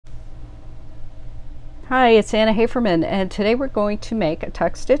Hi, it's Anna Haferman, and today we're going to make a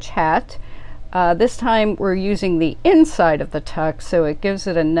tuck stitch hat. This time we're using the inside of the tuck, so it gives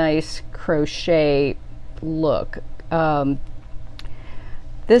it a nice crochet look.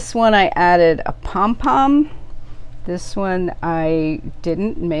 This one I added a pom-pom. This one I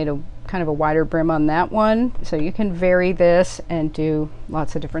didn't, made a kind of a wider brim on that one. So you can vary this and do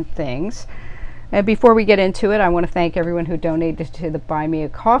lots of different things. And before we get into it, I want to thank everyone who donated to the Buy Me a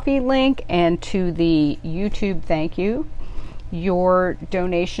Coffee link and to the YouTube thank you. Your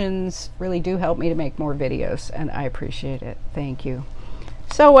donations really do help me to make more videos, and I appreciate it. Thank you.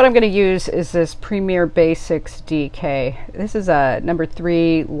 So what I'm going to use is this Premier Basix DK. This is a number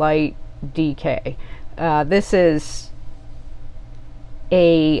 3 light DK. This is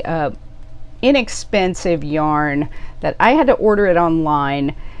a inexpensive yarn that I had to order it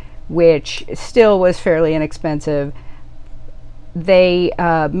online, which still was fairly inexpensive. They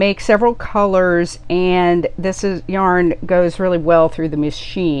make several colors, and this yarn goes really well through the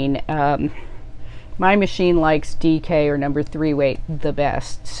machine. My machine likes DK or number 3 weight the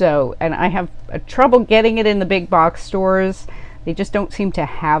best. So, and I have trouble getting it in the big box stores. They just don't seem to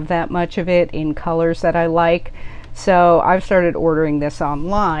have that much of it in colors that I like. So I've started ordering this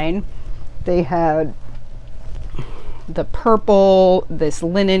online. They had the purple, this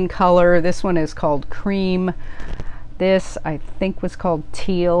linen color. This one is called cream. This I think was called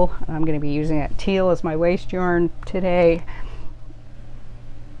teal. I'm going to be using that teal as my waist yarn today.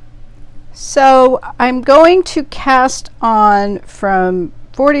 So I'm going to cast on from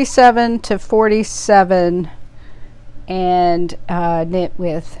 47 to 47 and knit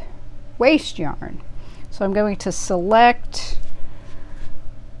with waist yarn. So I'm going to select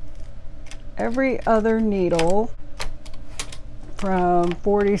every other needle from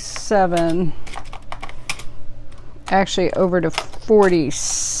 47 actually over to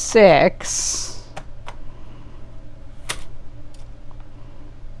 46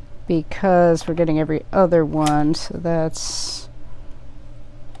 because we're getting every other one, so that's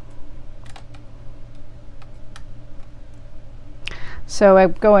so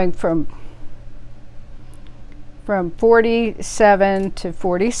I'm going from 47 to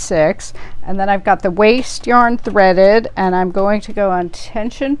 46, and then I've got the waist yarn threaded, and I'm going to go on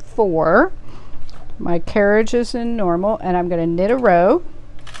tension 4. My carriage is in normal, and I'm going to knit a row.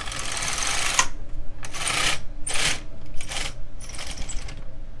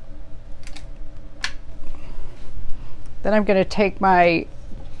 Then I'm going to take my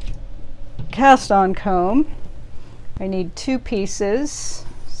cast on comb. I need 2 pieces.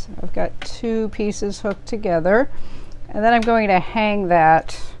 I've got 2 pieces hooked together, and then I'm going to hang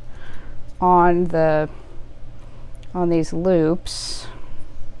that on these loops.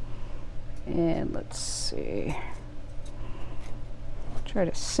 And let's see, try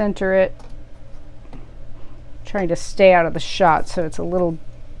to center it, trying to stay out of the shot, so it's a little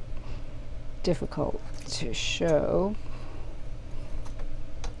difficult to show.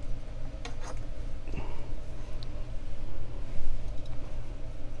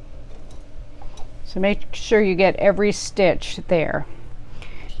 So make sure you get every stitch there.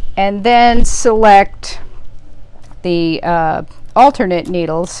 And then select the alternate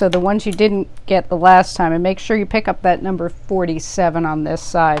needles, so the ones you didn't get the last time, and make sure you pick up that number 47 on this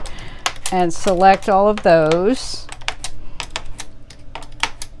side and select all of those.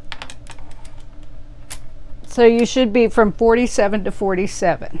 So you should be from 47 to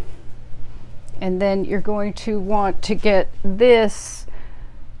 47. And then you're going to want to get this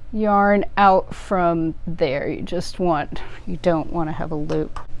yarn out from there. You don't want to have a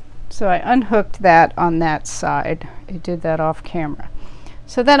loop. So I unhooked that on that side. I did that off camera.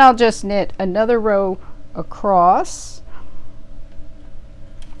 So then I'll just knit another row across.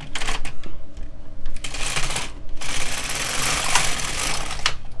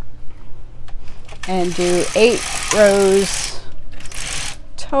 And do 8 rows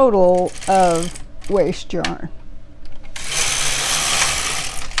total of waist yarn.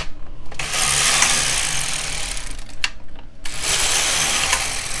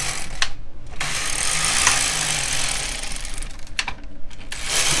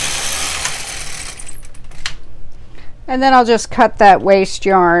 And then I'll just cut that waist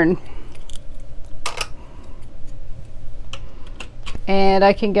yarn, and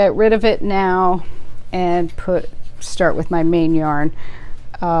I can get rid of it now and start with my main yarn.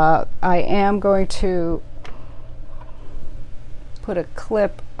 I am going to put a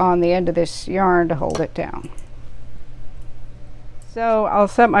clip on the end of this yarn to hold it down. So I'll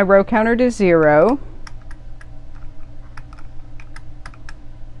set my row counter to 0.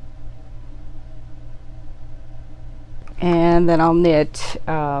 and then I'll knit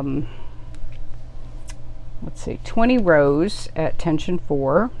let's see, 20 rows at tension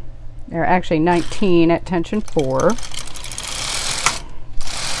 4. They're actually 19 at tension 4.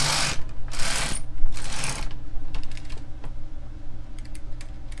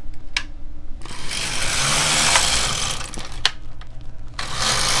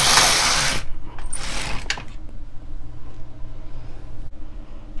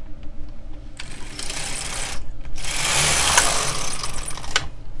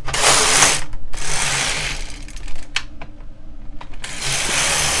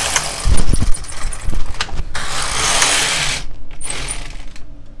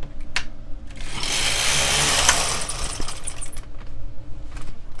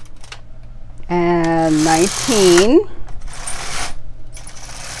 And 19.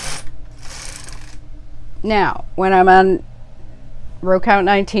 Now, when I'm on row count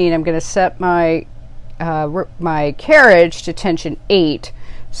 19, I'm going to set my my carriage to tension 8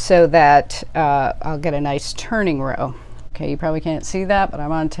 so that I'll get a nice turning row. Okay, you probably can't see that, but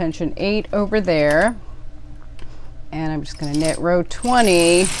I'm on tension 8 over there. And I'm just going to knit row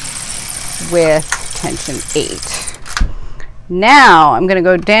 20 with tension 8. Now I'm going to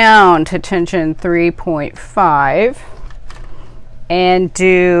go down to tension 3.5 and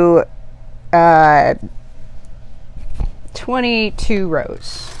do 22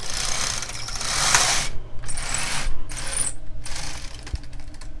 rows.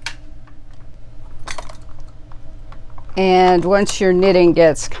 And once your knitting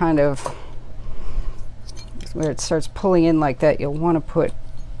gets kind of where it starts pulling in like that, you'll want to put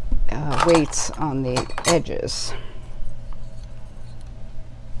weights on the edges.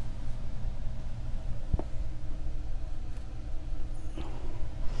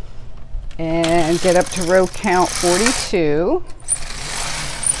 And get up to row count 42.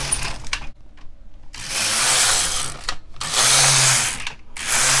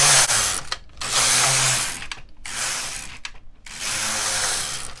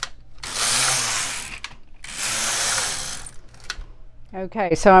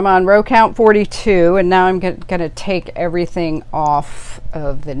 Okay, so I'm on row count 42, and now I'm going to take everything off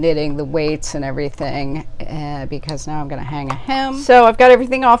of the knitting, the weights and everything, because now I'm going to hang a hem. So I've got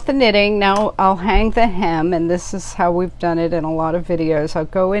everything off the knitting. Now I'll hang the hem, and this is how we've done it in a lot of videos. I'll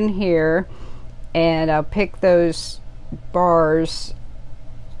go in here and I'll pick those bars,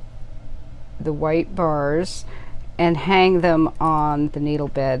 the white bars, and hang them on the needle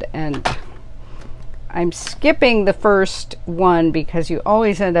bed. And I'm skipping the first one because you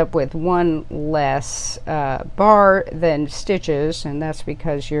always end up with one less bar than stitches, and that's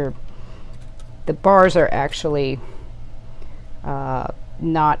because the bars are actually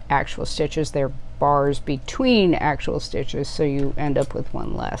not actual stitches. They're bars between actual stitches, so you end up with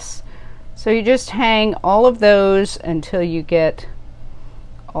one less. So you just hang all of those until you get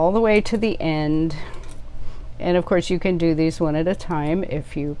all the way to the end, and of course you can do these one at a time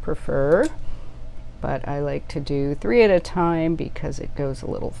if you prefer, but I like to do 3 at a time because it goes a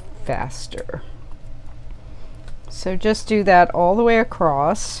little faster. So just do that all the way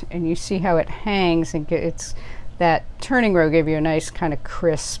across, and you see how it hangs, and it's that turning row give you a nice kind of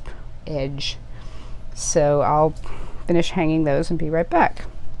crisp edge. So I'll finish hanging those and be right back.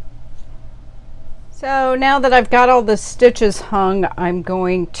 So now that I've got all the stitches hung, I'm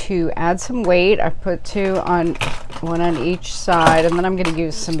going to add some weight. I put 2 on, 1 on each side, and then I'm going to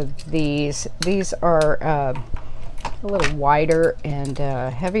use some of these. These are a little wider and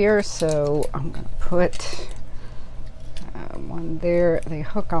heavier, so I'm going to put one there. They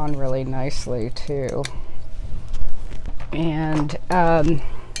hook on really nicely too. And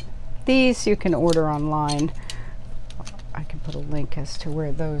these you can order online. I can put a link as to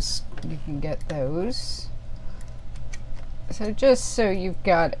where those you can get those. So just so you've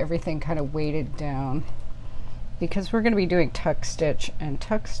got everything kind of weighted down, because we're going to be doing tuck stitch, and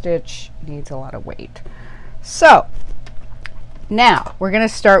tuck stitch needs a lot of weight. So now we're going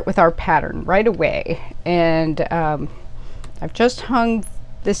to start with our pattern right away, and I've just hung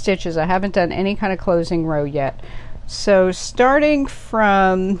the stitches. I haven't done any kind of closing row yet. So starting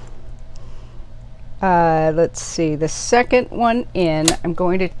from let's see, the second one in, I'm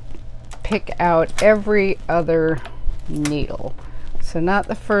going to pick out every other needle. So not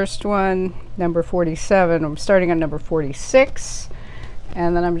the first one, number 47. I'm starting on number 46,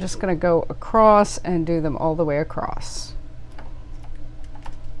 and then I'm just going to go across and do them all the way across.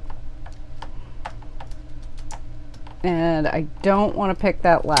 And I don't want to pick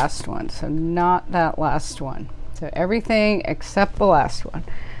that last one, so not that last one. So everything except the last one.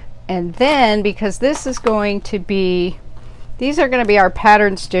 And then, because this is going to be, these are going to be our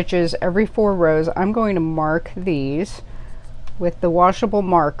pattern stitches every 4 rows, I'm going to mark these with the washable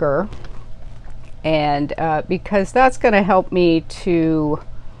marker, and because that's going to help me to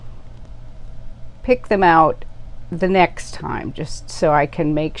pick them out the next time, just so I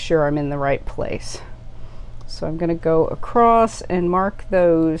can make sure I'm in the right place. So I'm going to go across and mark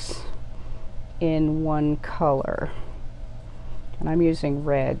those in one color, and I'm using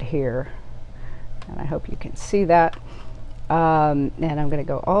red here, and I hope you can see that. And I'm going to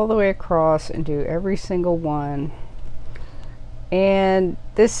go all the way across and do every single one. And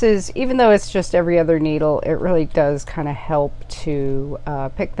this is, even though it's just every other needle, it really does kind of help to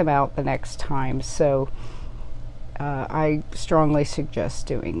pick them out the next time. So I strongly suggest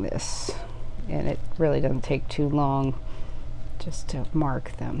doing this, and it really doesn't take too long just to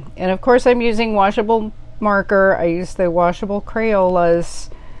mark them. And of course I'm using washable marker. I use the washable Crayolas,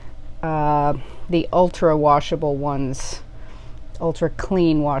 the ultra washable ones. Ultra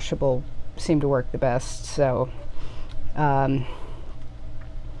clean washable seem to work the best. So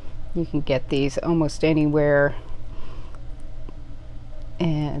you can get these almost anywhere,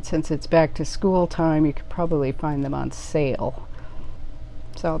 and since it's back to school time, you could probably find them on sale.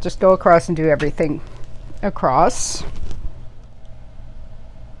 So I'll just go across and do everything across.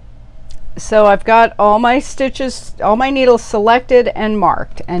 So I've got all my stitches, all my needles selected and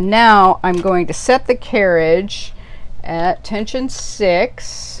marked, and now I'm going to set the carriage at tension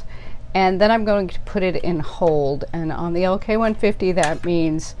 6, and then I'm going to put it in hold. And on the LK150, that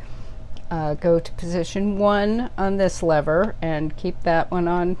means go to position 1 on this lever and keep that one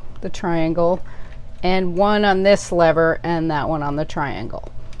on the triangle, and 1 on this lever and that one on the triangle.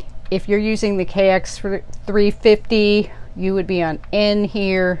 If you're using the KX350, you would be on N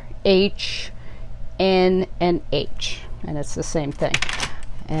here, H, N, and H, and it's the same thing.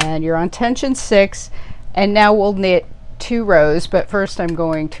 And you're on tension 6, and now we'll knit 2 rows, but first I'm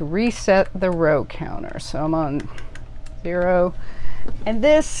going to reset the row counter. So I'm on 0, and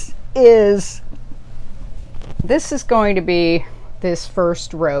this is going to be this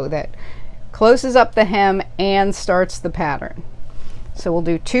first row that closes up the hem and starts the pattern. So we'll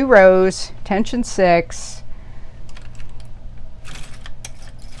do 2 rows, tension 6,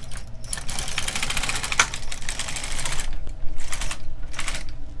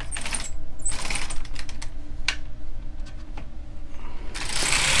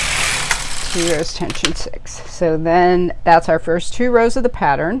 rows, tension 6. So then that's our first 2 rows of the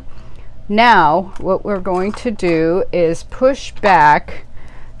pattern. Now what we're going to do is push back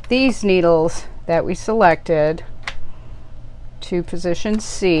these needles that we selected to position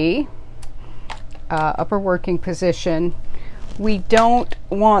C, upper working position. We don't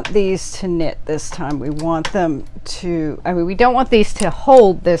want these to knit this time. We want them to, we don't want these to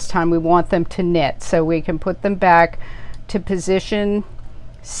hold this time. We want them to knit, so we can put them back to position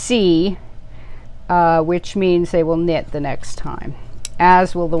C, which means they will knit the next time,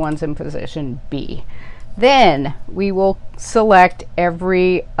 as will the ones in position B. Then we will select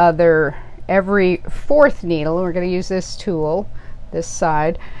every 4th needle. We're going to use this tool, this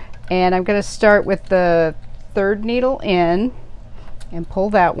side, and I'm going to start with the 3rd needle in and pull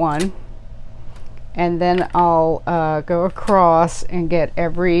that one, and then I'll go across and get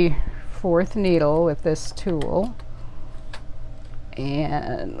every 4th needle with this tool.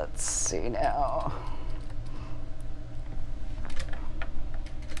 And let's see now.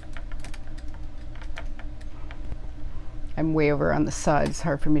 I'm way over on the side. It's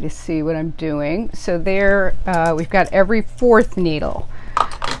hard for me to see what I'm doing. So there, we've got every 4th needle.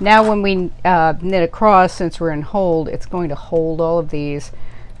 Now when we knit across, since we're in hold, it's going to hold all of these,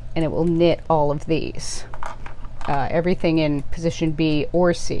 and it will knit all of these. Everything in position B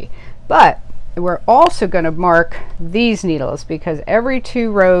or C. But we're also going to mark these needles, because every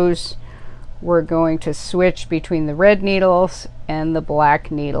 2 rows we're going to switch between the red needles and the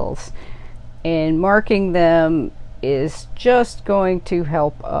black needles, and marking them is just going to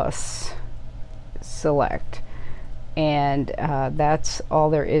help us select, and that's all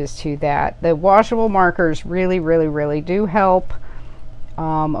there is to that. The washable markers really do help.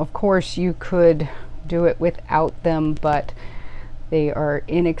 Of course you could do it without them, but they are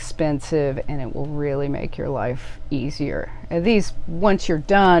inexpensive and it will really make your life easier. And these, once you're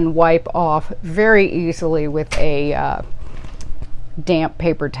done, wipe off very easily with a damp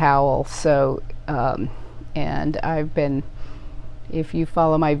paper towel. So and I've been, if you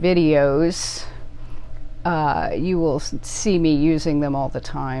follow my videos, you will see me using them all the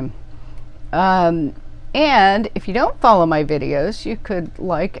time. And if you don't follow my videos, you could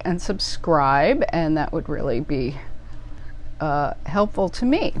like and subscribe, and that would really be helpful to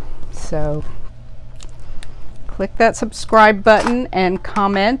me. So click that subscribe button and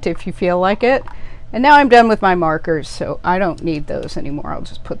comment if you feel like it, And now I'm done with my markers, so I don't need those anymore. I'll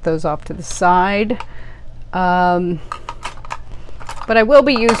just put those off to the side. But I will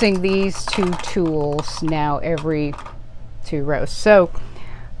be using these two tools now every 2 rows. So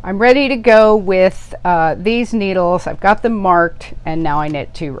I'm ready to go with these needles. I've got them marked, and now I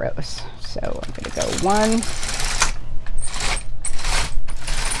knit 2 rows. So I'm going to go 1,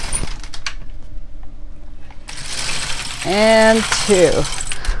 and 2.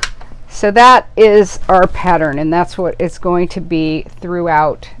 So that is our pattern, and that's what it's going to be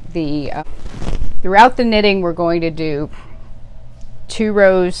throughout the knitting. We're going to do 2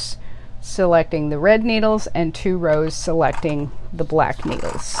 rows selecting the red needles and 2 rows selecting the black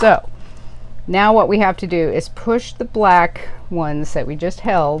needles. So now what we have to do is push the black ones that we just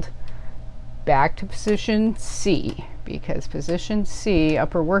held back to position C, because position C,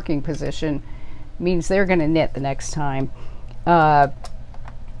 upper working position, means they're going to knit the next time.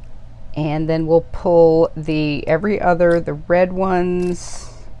 And then we'll pull the red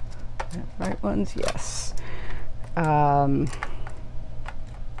ones, right ones, yes.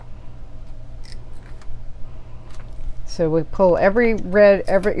 So we pull every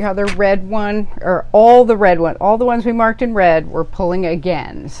other red one, or all the ones we marked in red, we're pulling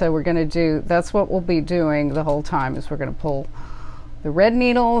again. So we're going to do, that's what we'll be doing the whole time, is we're going to pull the red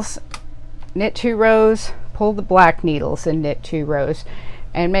needles, knit 2 rows, pull the black needles and knit 2 rows.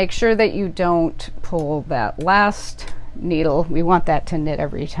 And make sure that you don't pull that last needle. We want that to knit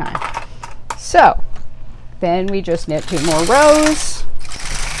every time. So then we just knit 2 more rows.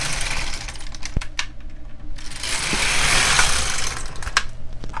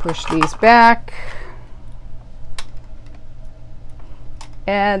 Push these back.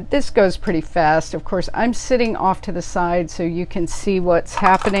 And this goes pretty fast. Of course, I'm sitting off to the side so you can see what's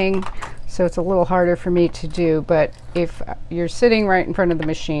happening. So it's a little harder for me to do, but if you're sitting right in front of the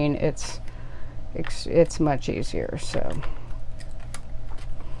machine, it's much easier. So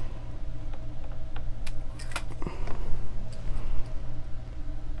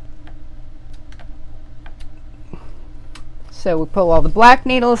we pull all the black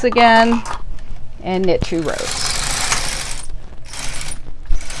needles again and knit 2 rows.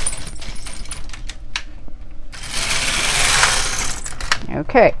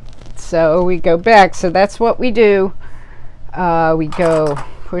 Okay. So we go back. So that's what we do. We go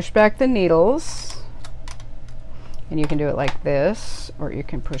push back the needles, and you can do it like this, or you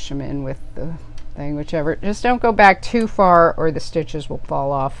can push them in with the thing, whichever. Just don't go back too far, or the stitches will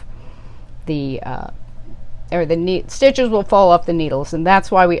fall off stitches will fall off the needles, and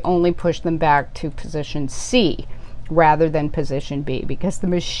that's why we only push them back to position C rather than position B, because the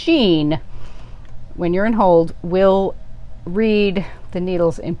machine, when you're in hold, will read the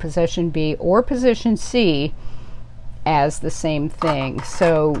needles in position B or position C as the same thing.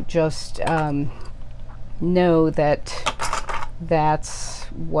 So just know that that's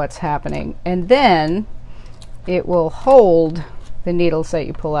what's happening, and then it will hold the needles that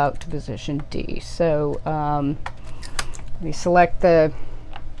you pull out to position D. So we select the,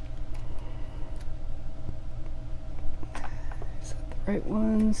 is that the right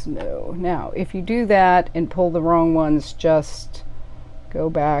ones? No. Now if you do that and pull the wrong ones, just go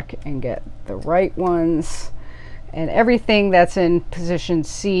back and get the right ones, and everything that's in position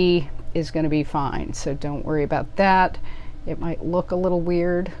C is going to be fine, so don't worry about that. It might look a little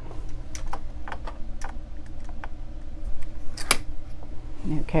weird.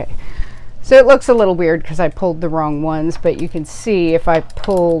 Okay, so it looks a little weird because I pulled the wrong ones, but you can see if I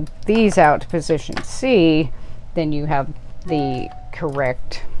pull these out to position C, then you have the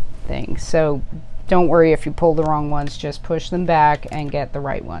correct thing. So don't worry if you pull the wrong ones, just push them back and get the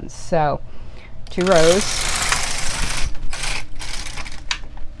right ones. So 2 rows.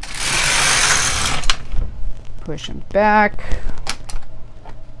 Push them back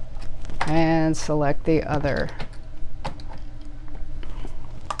and select the other.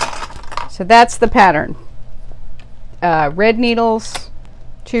 So that's the pattern. Red needles,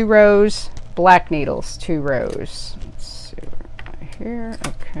 2 rows, black needles, 2 rows. Let's see right here.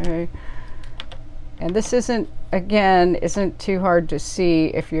 Okay. And this isn't too hard to see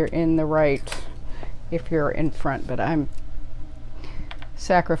if you're in the right, if you're in front, but I'm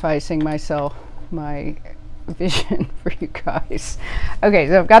sacrificing my vision for you guys. Okay,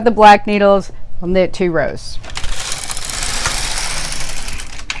 so I've got the black needles. I'll knit 2 rows.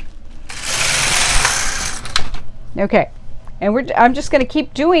 Okay, and I'm just going to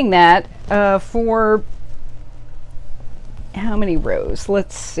keep doing that for how many rows?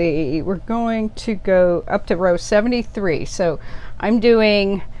 Let's see. We're going to go up to row 73. So I'm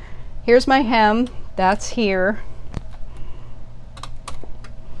doing, here's my hem, that's here.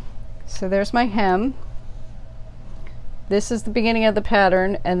 so there's my hem. This is the beginning of the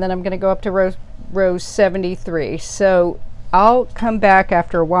pattern, and then I'm going to go up to row 73. So I'll come back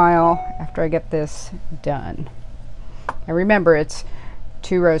after a while after I get this done. And remember, it's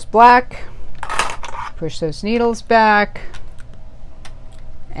 2 rows black, push those needles back,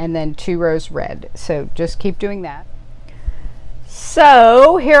 and then 2 rows red. So just keep doing that.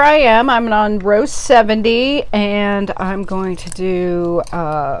 So here I am, I'm on row 70, and I'm going to do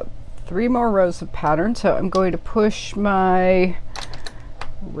 3 more rows of pattern. So I'm going to push my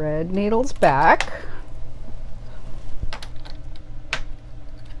red needles back.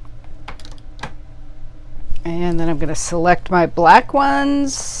 And then I'm going to select my black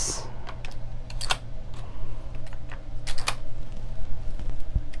ones.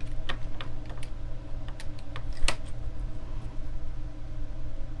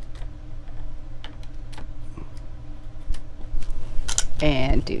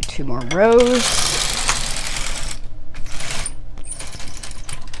 And do 2 more rows.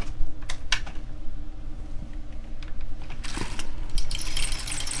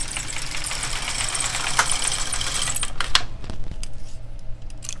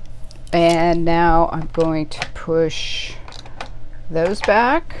 And now I'm going to push those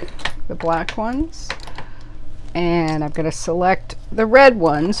back, the black ones, and I'm going to select the red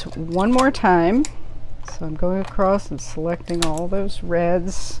ones one more time. So I'm going across and selecting all those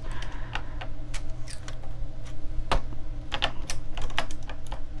reds.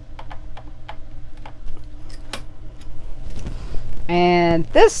 And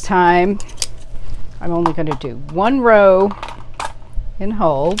this time I'm only going to do 1 row and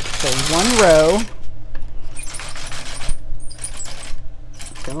hold. So 1 row,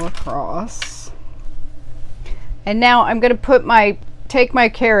 go across, and now I'm going to take my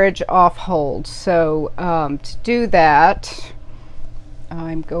carriage off hold. So to do that,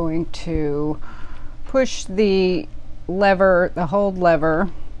 I'm going to push the lever, the hold lever,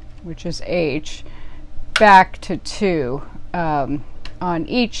 which is H, back to 2 on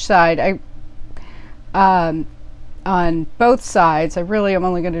each side. On both sides. I really am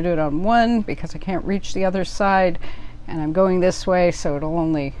only going to do it on one because I can't reach the other side, and I'm going this way, so it'll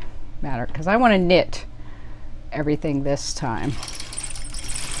only matter because I want to knit everything this time.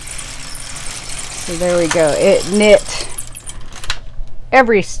 So there we go. It knit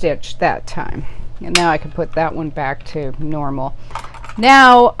every stitch that time, and now I can put that one back to normal.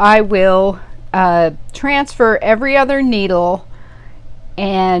 Now I will transfer every other needle,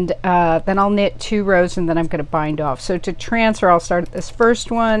 and then I'll knit 2 rows, and then I'm going to bind off. So to transfer, I'll start at this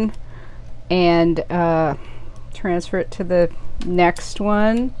first one and transfer it to the next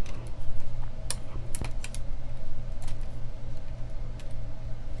one.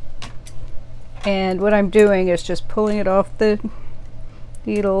 And what I'm doing is just pulling it off the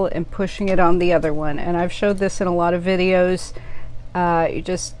needle and pushing it on the other one. And I've showed this in a lot of videos. You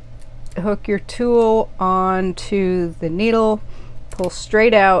just hook your tool onto the needle, pull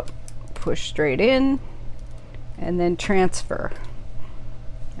straight out, push straight in, and then transfer.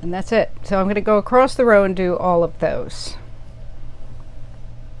 And that's it. So I'm going to go across the row and do all of those.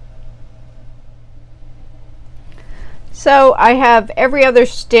 So I have every other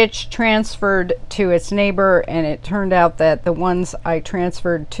stitch transferred to its neighbor, and it turned out that the ones I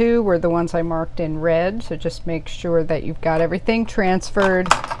transferred to were the ones I marked in red. So just make sure that you've got everything transferred.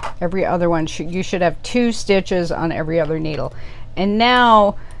 Every other one, you should have 2 stitches on every other needle. And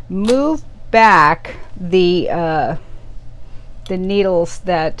now move back the needles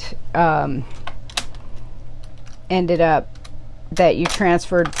that ended up that you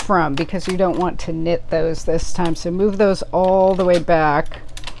transferred from, because you don't want to knit those this time. So move those all the way back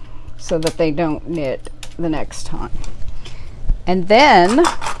so that they don't knit the next time. And then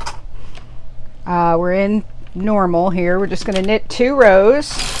we're in normal here. We're just going to knit 2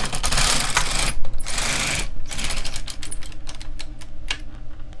 rows.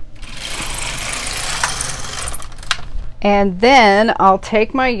 And then I'll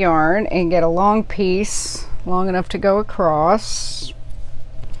take my yarn and get a long piece, long enough to go across,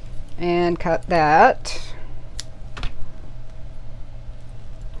 and cut that.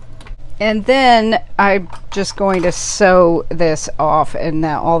 And then I'm just going to sew this off, and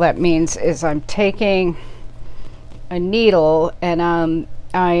now all that means is I'm taking a needle and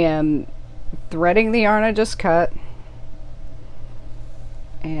I am threading the yarn I just cut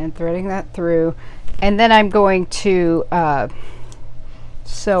and threading that through, and then I'm going to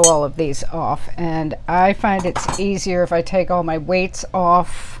sew all of these off. And I find it's easier if I take all my weights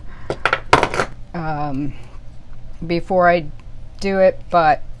off before I do it,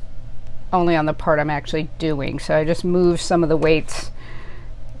 but only on the part I'm actually doing. So I just move some of the weights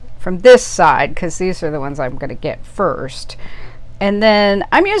from this side, because these are the ones I'm going to get first. And then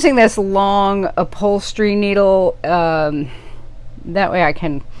I'm using this long upholstery needle. That way I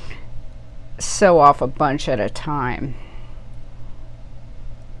can sew off a bunch at a time.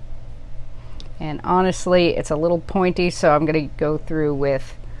 And honestly, it's a little pointy, so I'm going to go through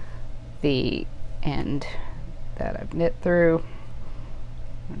with the end that I've knit through.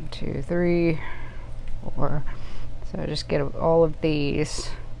 1, 2, 3, 4. So just get all of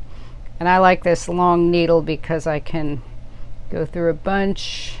these. And I like this long needle because I can go through a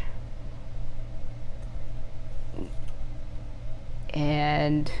bunch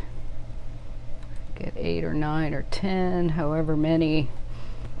and get 8 or 9 or 10, however many,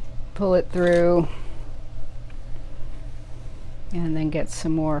 pull it through, and then get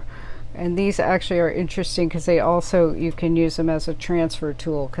some more. And these actually are interesting because they also, you can use them as a transfer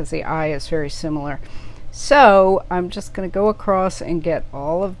tool because the eye is very similar. So I'm just going to go across and get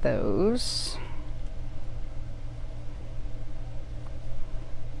all of those.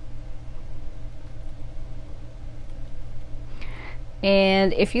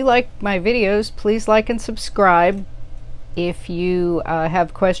 And if you like my videos, please like and subscribe. If you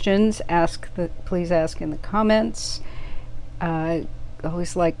have questions, please ask in the comments.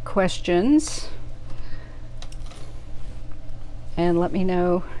 Always like questions. And let me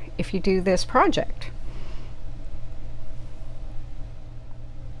know if you do this project.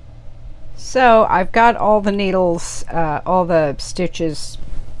 So I've got all the needles, all the stitches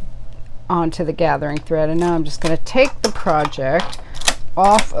onto the gathering thread, and now I'm just going to take the project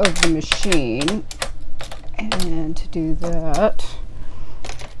off of the machine. And to do that,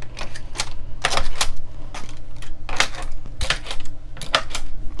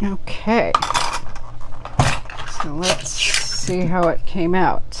 okay, so let's see how it came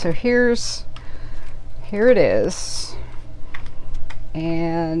out. So here it is,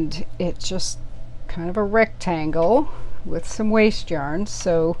 and it's just kind of a rectangle with some waste yarn.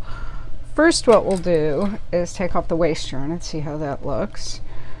 So first what we'll do is take off the waste yarn and see how that looks.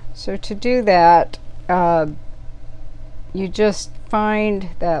 So to do that, you just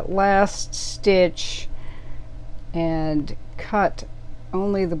find that last stitch and cut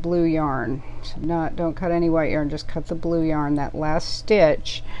only the blue yarn. So don't cut any white yarn, just cut the blue yarn, that last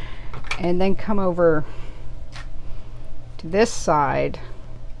stitch, and then come over to this side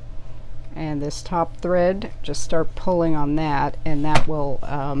and this top thread, just start pulling on that, and that will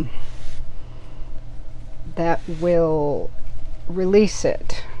release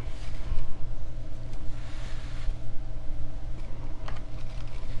it.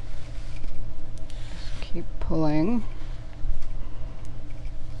 Just keep pulling.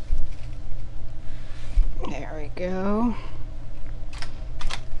 There we go.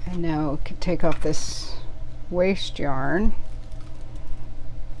 And now we can take off this waste yarn.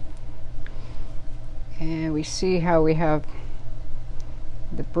 And we see how we have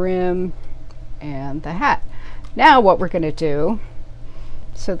the brim and the hat. Now what we're going to do,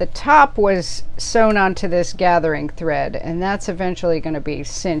 so the top was sewn onto this gathering thread, and that's eventually going to be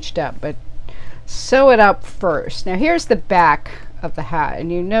cinched up, but sew it up first. Now here's the back of the hat,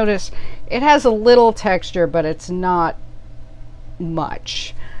 and you notice it has a little texture, but it's not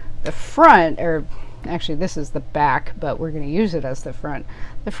much. The front, or actually this is the back, but we're going to use it as the front.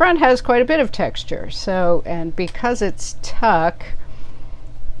 The front has quite a bit of texture, so, and because it's tuck,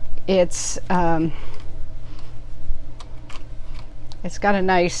 it's got a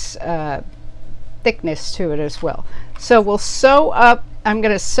nice thickness to it as well. So we'll sew up, I'm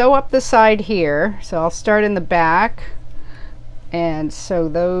going to sew up the side here, so I'll start in the back and sew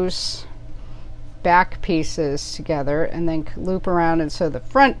those back pieces together, and then loop around and sew the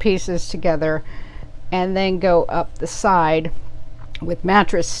front pieces together, and then go up the side with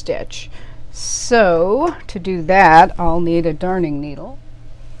mattress stitch. So to do that, I'll need a darning needle.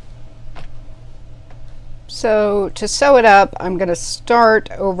 So to sew it up, I'm going to start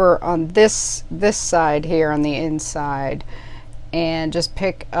over on this side here on the inside, and just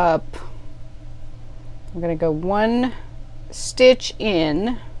pick up, I'm going to go 1 stitch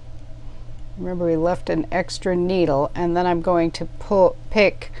in. Remember, we left an extra needle, and then I'm going to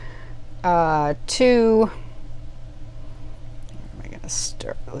pick 2. Where am I going to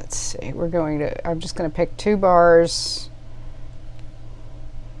start? Let's see. I'm just going to pick 2 bars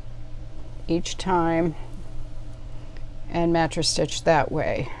each time and mattress stitch that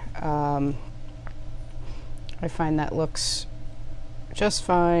way. I find that looks just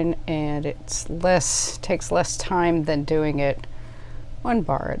fine, and it's takes less time than doing it 1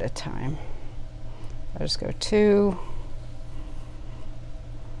 bar at a time. I'll just go 2,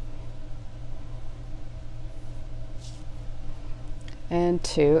 and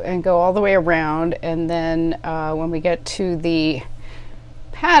 2, and go all the way around. And then when we get to the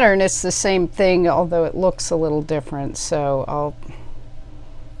pattern, it's the same thing, although it looks a little different. So I'll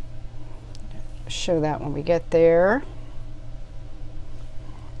show that when we get there.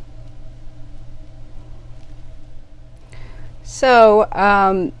 So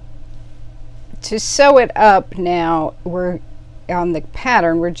to sew it up now, we're on the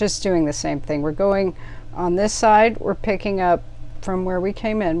pattern, we're just doing the same thing. We're going on this side, we're picking up from where we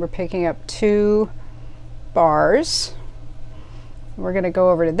came in, we're picking up 2 bars. We're going to go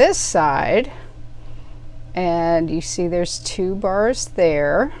over to this side, and you see there's 2 bars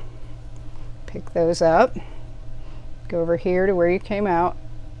there. Pick those up, go over here to where you came out,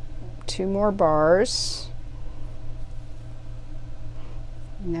 2 more bars.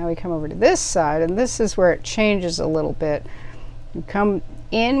 Now we come over to this side, and this is where it changes a little bit. You come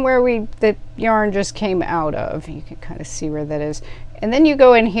in where the yarn just came out of. You can kind of see where that is. And then you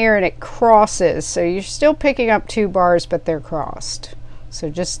go in here and it crosses. So you're still picking up 2 bars, but they're crossed. So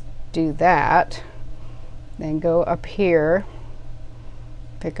just do that. Then go up here,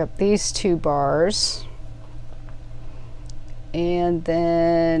 pick up these 2 bars, and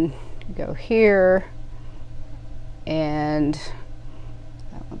then go here, and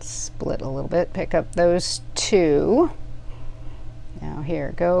let's split a little bit, pick up those 2. Now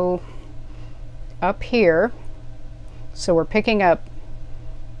here, go up here. So we're picking up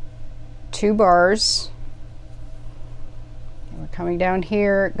 2 bars. And we're coming down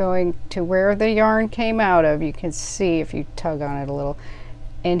here, going to where the yarn came out of. You can see if you tug on it a little.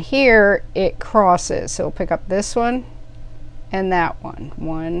 And here it crosses. So we'll pick up this one and that one.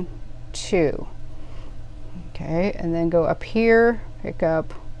 1, 2. Okay, and then go up here, pick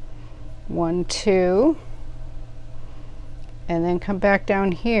up 1, 2, and then come back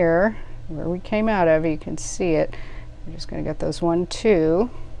down here where we came out of. You can see it. We're just going to get those 1, 2.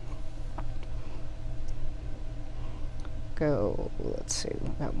 Go, let's see,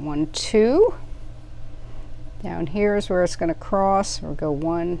 we've got 1, 2. Down here is where it's going to cross. We'll go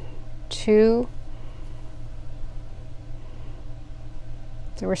 1, 2.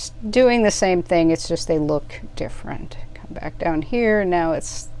 So we're doing the same thing, it's just they look different. Come back down here, now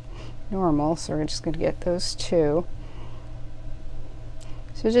it's normal, so we're just going to get those 2.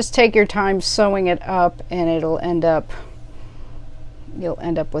 So just take your time sewing it up, and you'll end up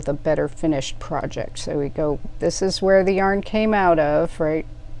with a better finished project. So we go, this is where the yarn came out of, right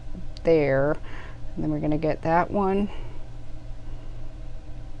there. And then we're going to get that one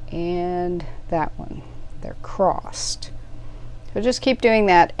and that one. They're crossed. So just keep doing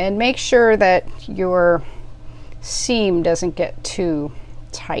that, and make sure that your seam doesn't get too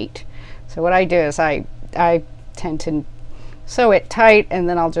tight. So what I do is I tend to sew it tight, and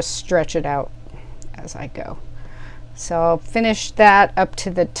then I'll just stretch it out as I go. So I'll finish that up to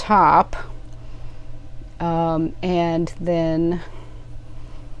the top, and then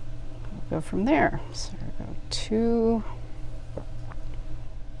we'll go from there. So I'll go 2.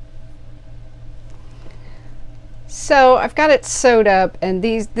 So I've got it sewed up, and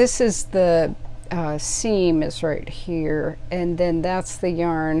this is the seam is right here, and then that's the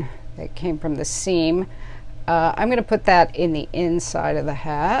yarn that came from the seam. I'm going to put that in the inside of the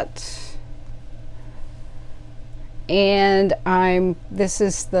hat, and this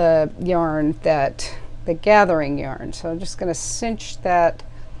is the yarn, the gathering yarn, so I'm just going to cinch that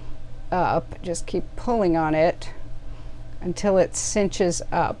up. Just keep pulling on it until it cinches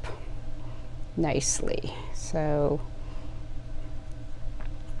up nicely. So,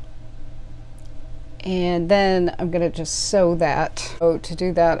 and then I'm going to just sew that. So to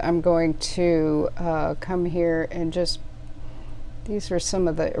do that, I'm going to come here and just, these are some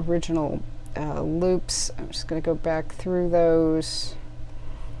of the original loops. I'm just going to go back through those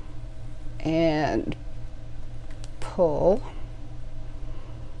and pull.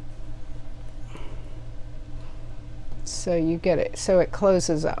 So you get it, so it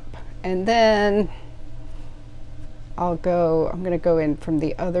closes up. And then I'm going to go in from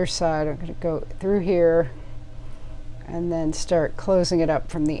the other side. I'm going to go through here and then start closing it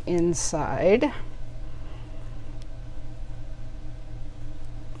up from the inside.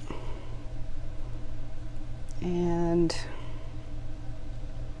 And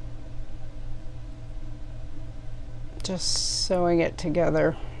just sewing it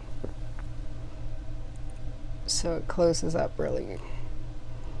together so it closes up really,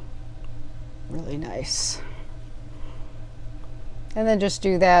 really nice. And then just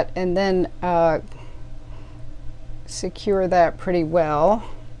do that, and then secure that pretty well.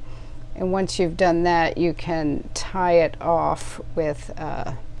 And once you've done that, you can tie it off with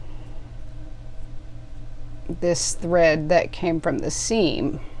this thread that came from the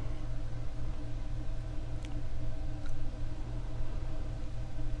seam.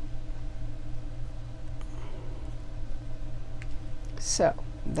 So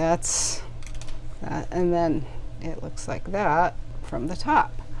that's that, and then it looks like that from the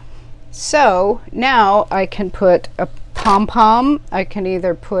top. So now I can put a pom-pom. I can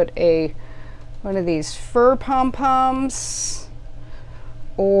either put one of these fur pom-poms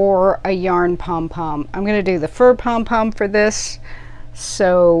or a yarn pom-pom. I'm going to do the fur pom-pom for this.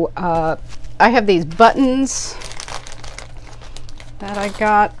 So I have these buttons that I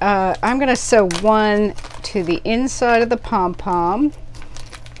got. I'm going to sew one to the inside of the pom-pom,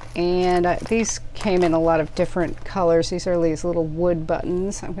 and these came in a lot of different colors. These are these little wood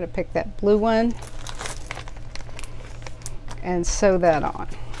buttons. I'm going to pick that blue one and sew that on.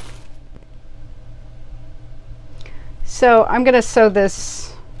 So I'm going to sew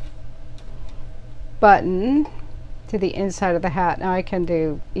this button to the inside of the hat. Now I can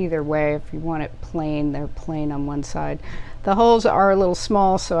do either way. If you want it plain, they're plain on one side. The holes are a little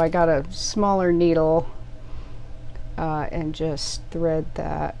small, so I got a smaller needle and just thread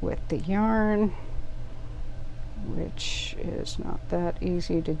that with the yarn, which is not that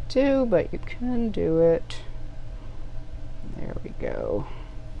easy to do, but you can do it. There we go.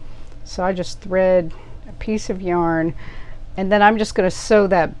 So I just thread a piece of yarn, and then I'm just going to sew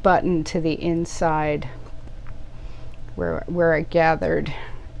that button to the inside where I gathered,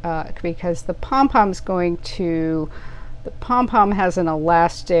 because the pom-pom's going to, the pom-pom has an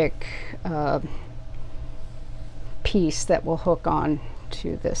elastic piece that will hook on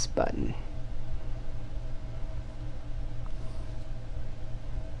to this button.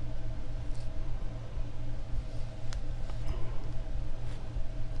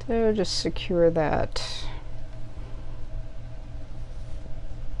 So just secure that.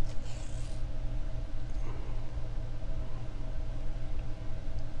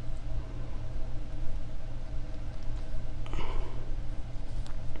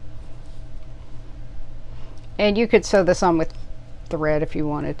 And you could sew this on with thread if you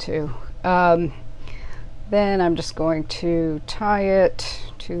wanted to. Then I'm just going to tie it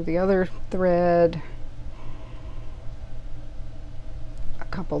to the other thread a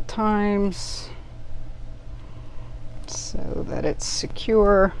couple times so that it's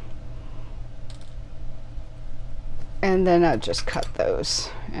secure. And then I'll just cut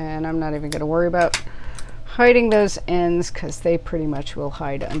those. And I'm not even going to worry about hiding those ends because they pretty much will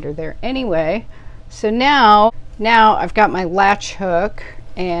hide under there anyway. So now I've got my latch hook,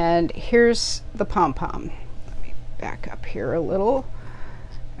 and here's the pom-pom. Let me back up here a little.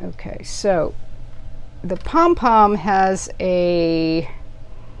 Okay, so the pom-pom has an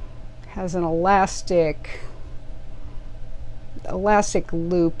elastic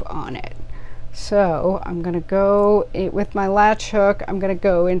loop on it. So I'm going to go with my latch hook. I'm going to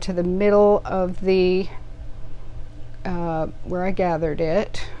go into the middle of the where I gathered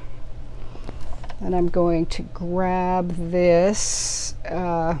it. And I'm going to grab this,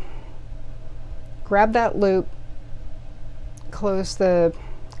 grab that loop, close the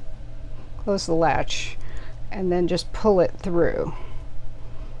latch, and then just pull it through.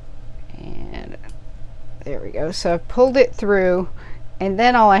 And there we go. So I've pulled it through, and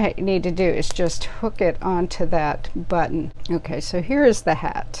then all I need to do is just hook it onto that button. Okay, so here is the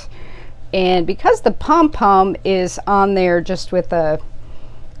hat. And because the pom-pom is on there just with a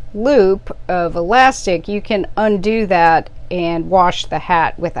loop of elastic, you can undo that and wash the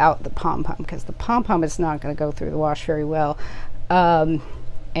hat without the pom-pom, because the pom-pom is not going to go through the wash very well. And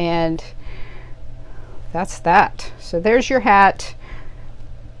that's that. So there's your hat.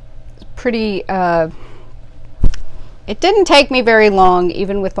 It's pretty, it didn't take me very long,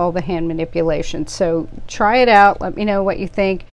 even with all the hand manipulation. So try it out. Let me know what you think.